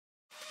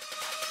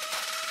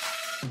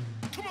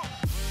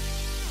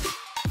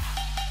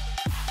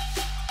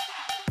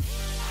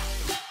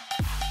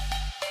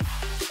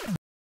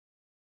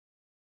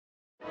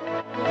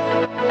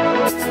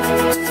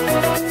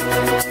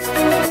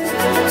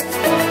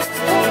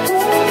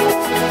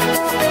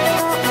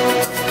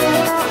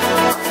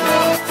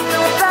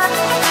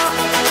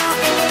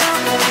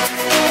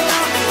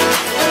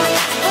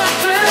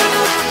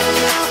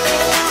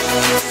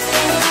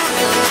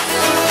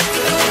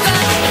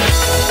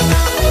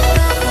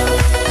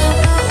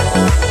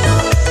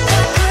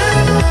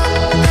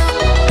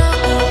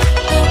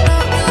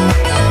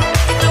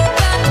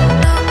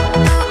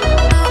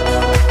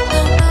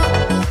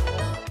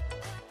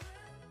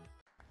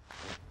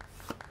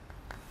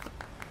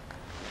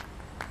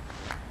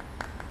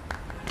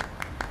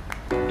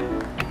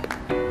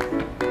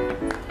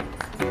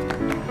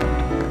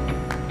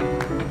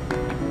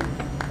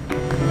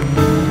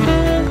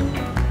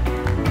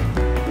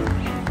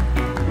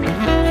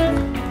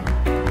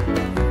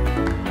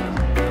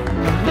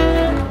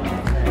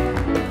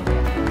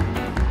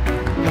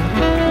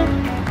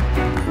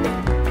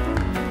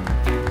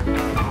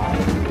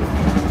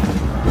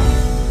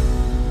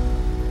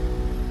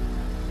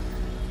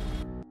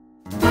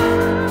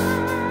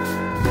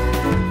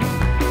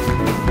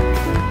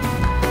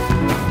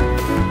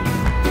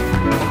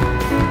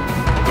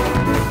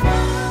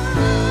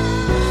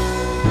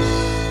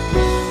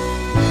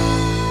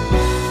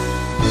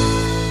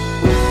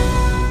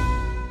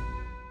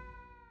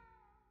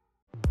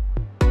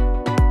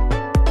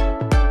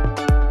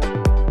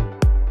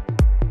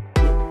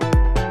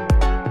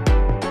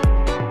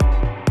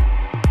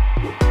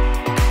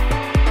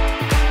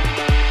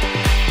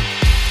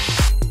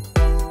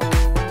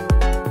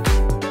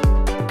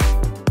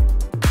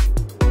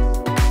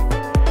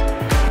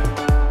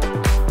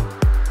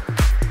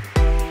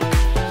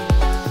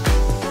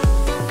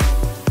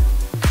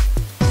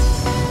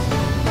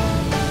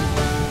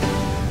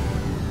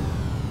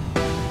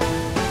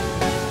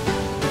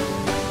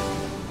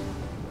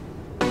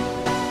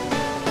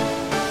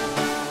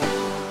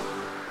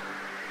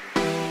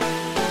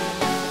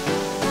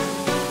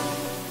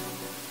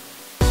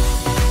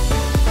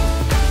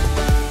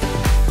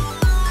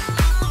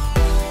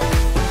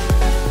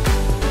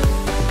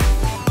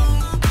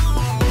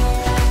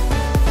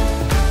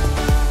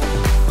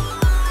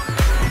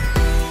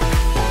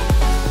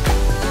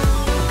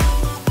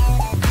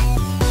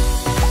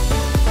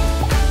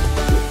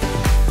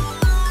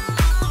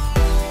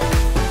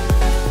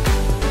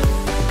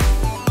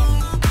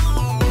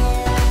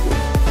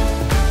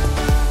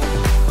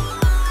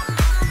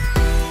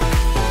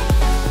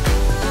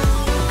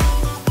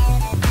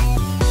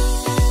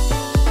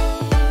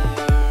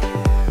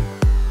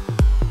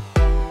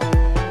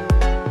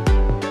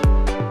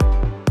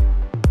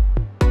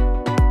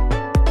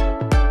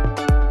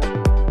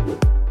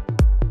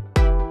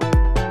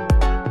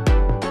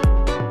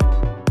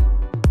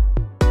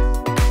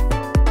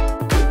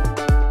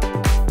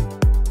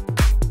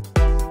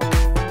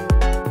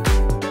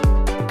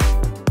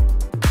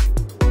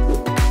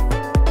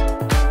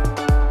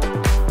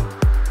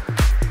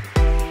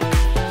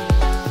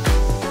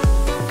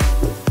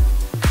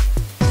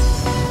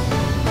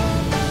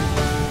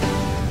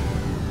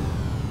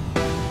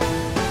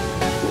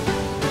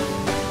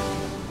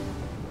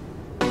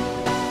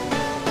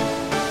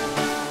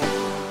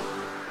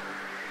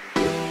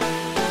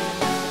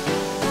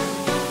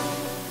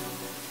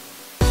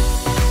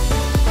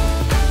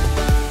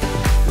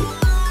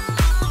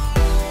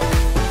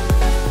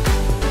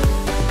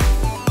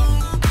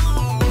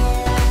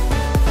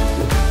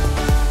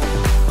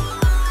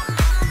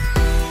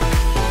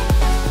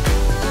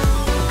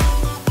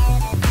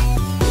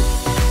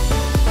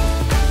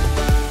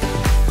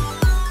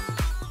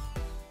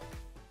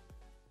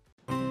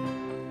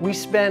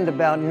spend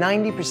about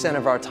 90%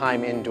 of our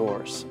time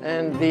indoors,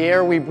 and the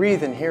air we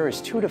breathe in here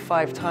is 2 to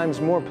 5 times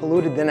more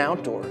polluted than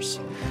outdoors.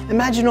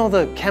 Imagine all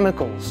the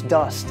chemicals,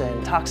 dust,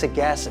 and toxic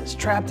gases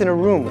trapped in a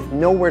room with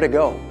nowhere to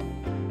go.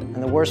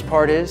 And the worst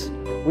part is,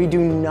 we do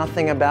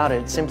nothing about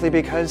it simply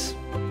because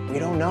we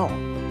don't know.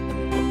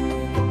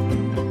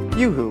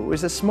 Yuhu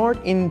is a smart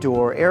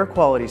indoor air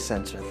quality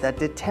sensor that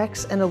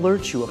detects and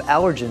alerts you of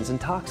allergens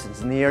and toxins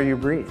in the air you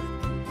breathe.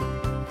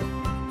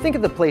 Think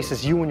of the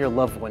places you and your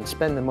loved ones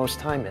spend the most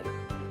time in.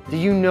 Do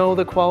you know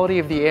the quality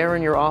of the air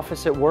in your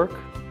office at work?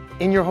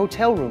 In your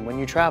hotel room when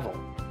you travel?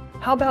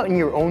 How about in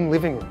your own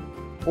living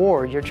room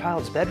or your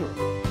child's bedroom?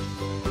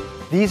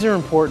 These are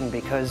important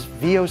because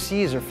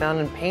VOCs are found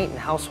in paint and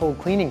household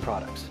cleaning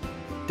products.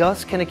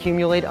 Dust can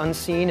accumulate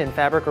unseen in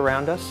fabric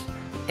around us,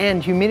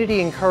 and humidity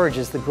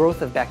encourages the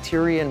growth of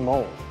bacteria and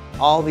mold.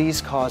 All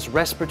these cause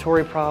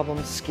respiratory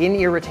problems, skin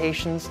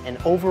irritations, and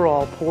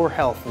overall poor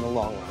health in the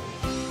long run.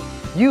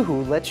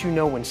 Yuhu lets you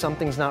know when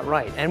something's not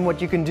right and what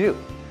you can do.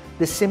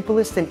 The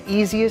simplest and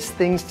easiest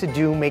things to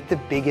do make the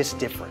biggest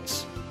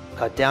difference.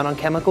 Cut down on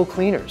chemical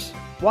cleaners,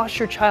 wash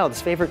your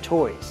child's favorite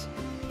toys,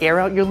 air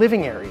out your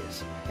living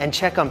areas, and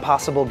check on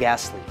possible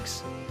gas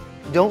leaks.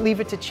 Don't leave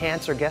it to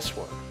chance or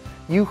guesswork.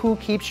 Yuhu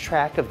keeps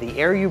track of the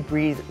air you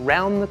breathe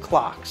round the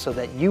clock so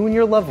that you and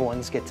your loved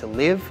ones get to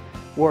live,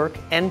 work,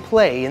 and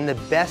play in the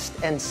best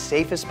and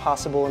safest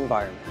possible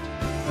environment.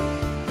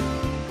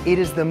 It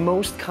is the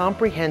most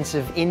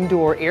comprehensive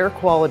indoor air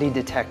quality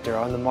detector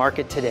on the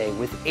market today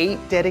with 8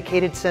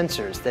 dedicated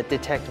sensors that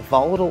detect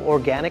volatile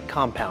organic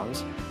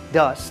compounds,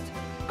 dust,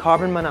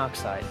 carbon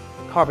monoxide,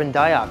 carbon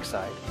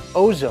dioxide,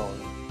 ozone,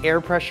 air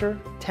pressure,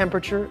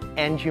 temperature,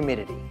 and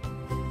humidity.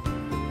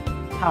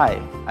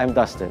 Hi, I'm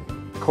Dustin,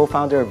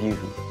 co-founder of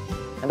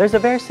Yuhu. And there's a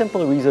very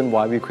simple reason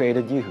why we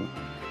created Yuhu,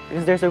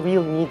 because there's a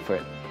real need for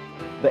it.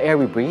 The air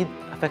we breathe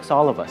affects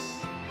all of us.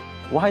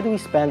 Why do we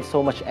spend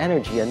so much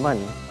energy and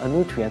money on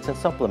nutrients and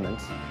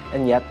supplements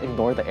and yet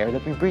ignore the air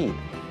that we breathe?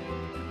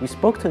 We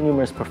spoke to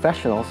numerous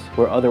professionals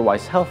who are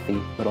otherwise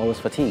healthy but always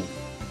fatigued.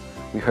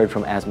 We heard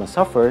from asthma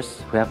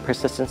sufferers who have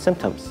persistent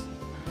symptoms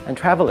and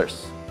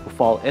travelers who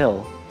fall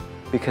ill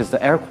because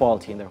the air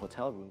quality in their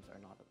hotel rooms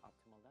are not at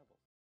optimal levels.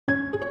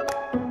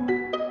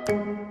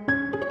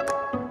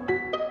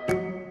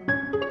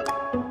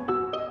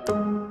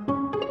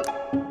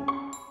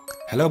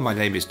 Hello, my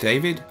name is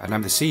David and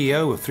I'm the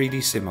CEO of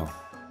 3D Simo.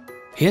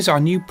 Here's our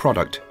new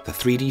product, the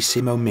 3D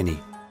Simo Mini.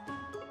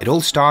 It all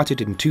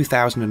started in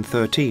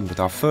 2013 with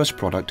our first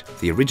product,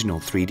 the original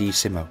 3D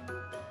Simo.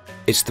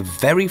 It's the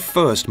very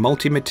first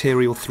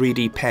multi-material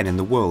 3D pen in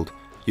the world.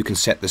 You can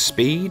set the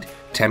speed,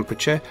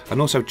 temperature,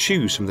 and also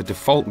choose from the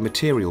default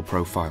material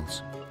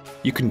profiles.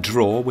 You can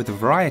draw with a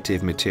variety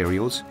of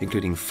materials,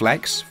 including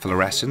flex,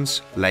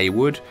 fluorescence,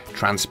 laywood,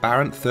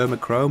 transparent,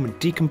 thermochrome, and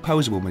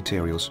decomposable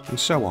materials, and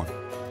so on.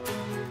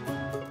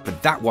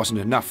 But that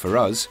wasn't enough for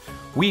us.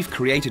 We've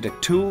created a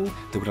tool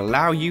that would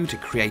allow you to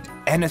create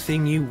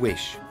anything you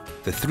wish.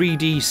 The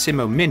 3D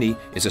Simo Mini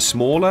is a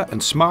smaller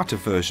and smarter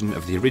version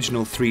of the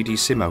original 3D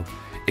Simo.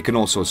 It can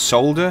also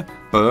solder,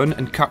 burn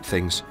and cut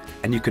things,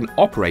 and you can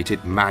operate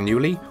it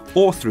manually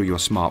or through your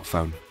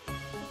smartphone.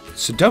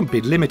 So don't be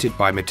limited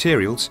by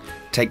materials,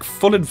 take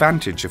full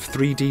advantage of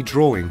 3D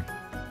drawing.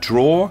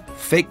 Draw,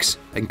 fix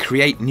and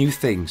create new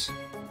things.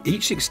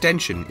 Each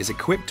extension is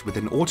equipped with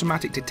an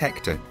automatic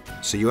detector,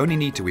 so you only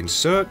need to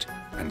insert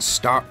and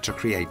start to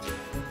create.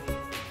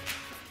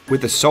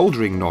 With the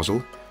soldering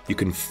nozzle, you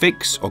can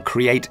fix or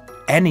create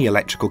any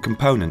electrical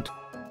component.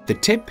 The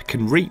tip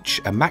can reach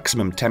a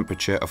maximum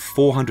temperature of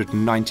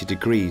 490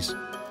 degrees.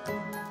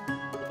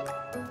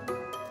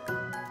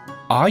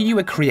 Are you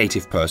a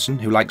creative person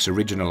who likes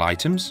original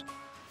items?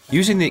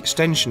 Using the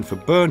extension for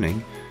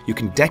burning, you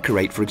can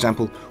decorate, for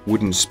example,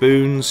 wooden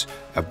spoons,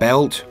 a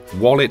belt,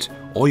 wallet,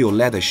 or your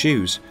leather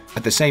shoes.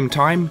 At the same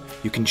time,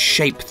 you can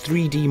shape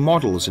 3D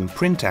models and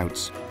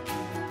printouts.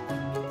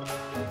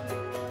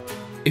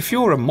 If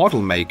you're a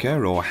model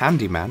maker or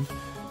handyman,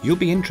 you'll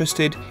be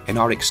interested in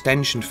our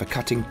extension for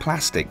cutting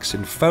plastics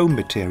and foam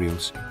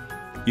materials.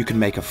 You can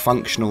make a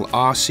functional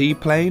RC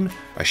plane,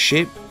 a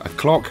ship, a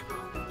clock,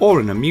 or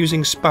an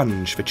amusing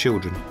sponge for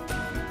children.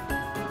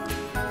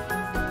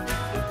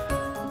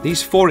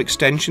 These 4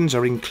 extensions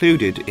are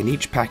included in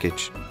each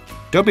package.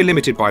 Don't be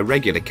limited by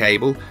regular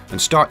cable and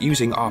start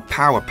using our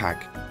Power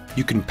Pack.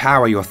 You can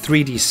power your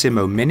 3D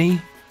Simo Mini,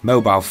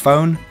 mobile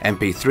phone,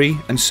 MP3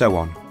 and so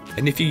on.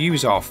 And if you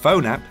use our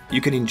phone app,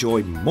 you can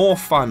enjoy more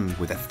fun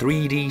with a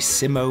 3D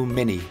Simo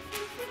Mini.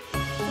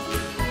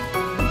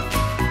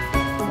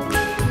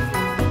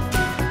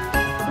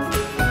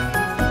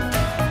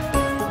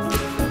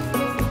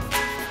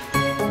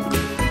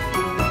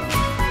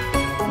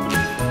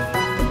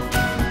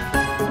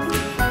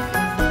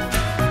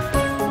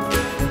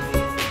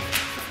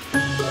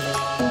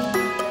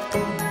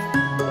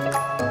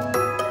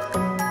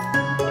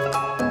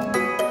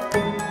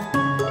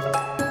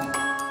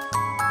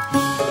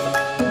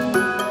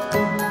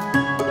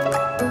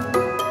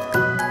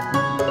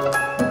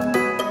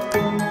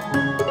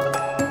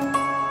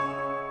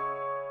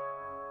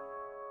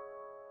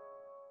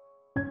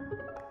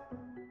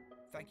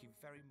 Thank you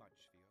very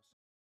much for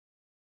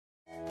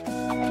your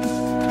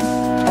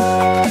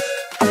support.